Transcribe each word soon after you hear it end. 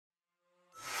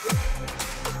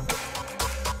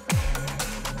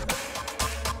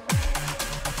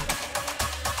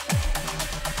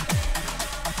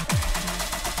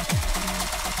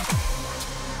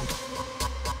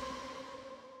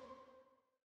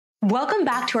Welcome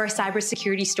back to our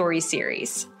Cybersecurity Stories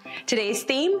series. Today's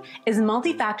theme is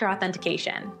multi-factor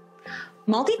authentication.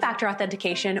 Multi-factor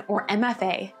authentication, or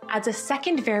MFA, adds a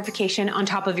second verification on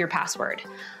top of your password,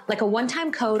 like a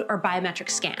one-time code or biometric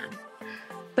scan.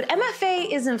 But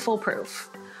MFA isn't foolproof.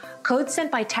 Codes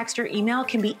sent by text or email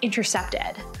can be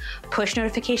intercepted. Push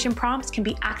notification prompts can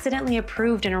be accidentally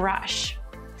approved in a rush.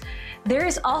 There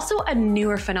is also a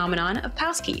newer phenomenon of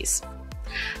passkeys.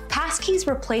 Passkeys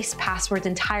replace passwords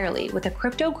entirely with a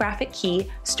cryptographic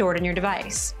key stored in your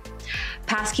device.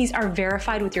 Passkeys are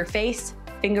verified with your face,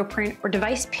 fingerprint, or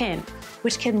device PIN,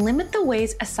 which can limit the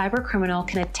ways a cybercriminal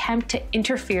can attempt to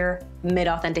interfere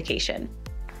mid-authentication.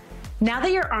 Now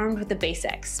that you're armed with the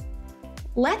basics,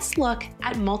 let's look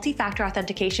at multi-factor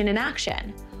authentication in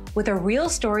action with a real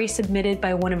story submitted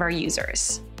by one of our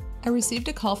users. I received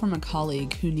a call from a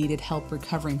colleague who needed help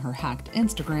recovering her hacked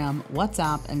Instagram,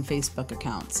 WhatsApp, and Facebook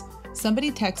accounts. Somebody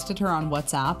texted her on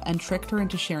WhatsApp and tricked her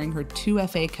into sharing her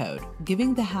 2FA code,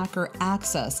 giving the hacker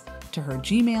access to her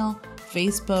Gmail,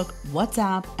 Facebook,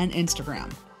 WhatsApp, and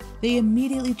Instagram. They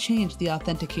immediately changed the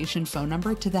authentication phone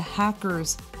number to the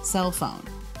hacker's cell phone.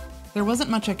 There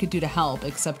wasn't much I could do to help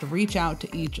except reach out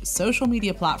to each social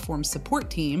media platform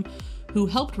support team who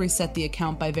helped reset the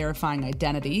account by verifying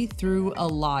identity through a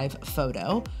live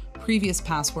photo, previous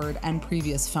password, and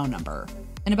previous phone number.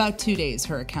 In about 2 days,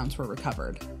 her accounts were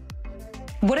recovered.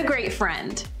 What a great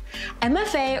friend!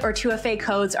 MFA or 2FA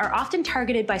codes are often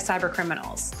targeted by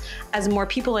cybercriminals. As more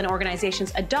people and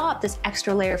organizations adopt this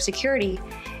extra layer of security,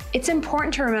 it's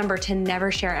important to remember to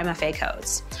never share MFA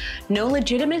codes. No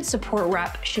legitimate support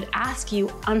rep should ask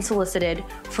you unsolicited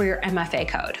for your MFA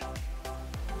code.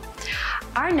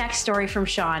 Our next story from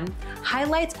Sean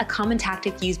highlights a common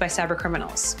tactic used by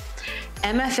cybercriminals: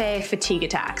 MFA fatigue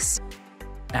attacks.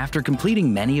 After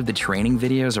completing many of the training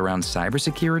videos around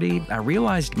cybersecurity, I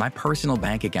realized my personal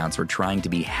bank accounts were trying to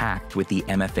be hacked with the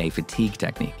MFA fatigue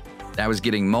technique. I was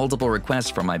getting multiple requests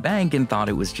from my bank and thought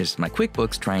it was just my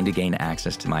QuickBooks trying to gain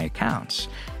access to my accounts.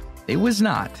 It was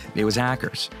not. It was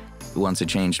hackers. Once I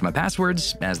changed my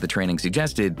passwords, as the training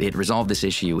suggested, it resolved this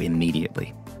issue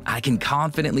immediately. I can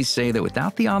confidently say that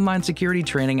without the online security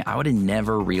training, I would have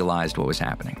never realized what was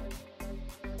happening.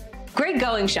 Great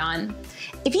going, Sean.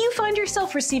 If you find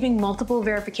yourself receiving multiple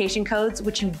verification codes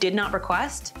which you did not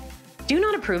request, do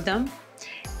not approve them.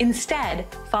 Instead,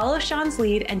 follow Sean's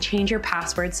lead and change your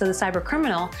password so the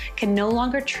cybercriminal can no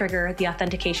longer trigger the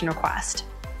authentication request.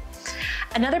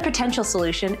 Another potential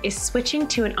solution is switching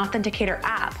to an authenticator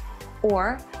app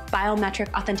or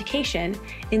biometric authentication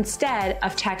instead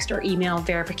of text or email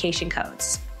verification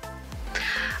codes.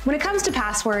 When it comes to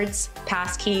passwords,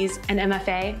 passkeys, and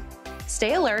MFA,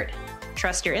 stay alert,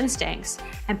 trust your instincts,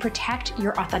 and protect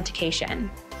your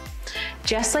authentication,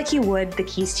 just like you would the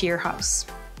keys to your house.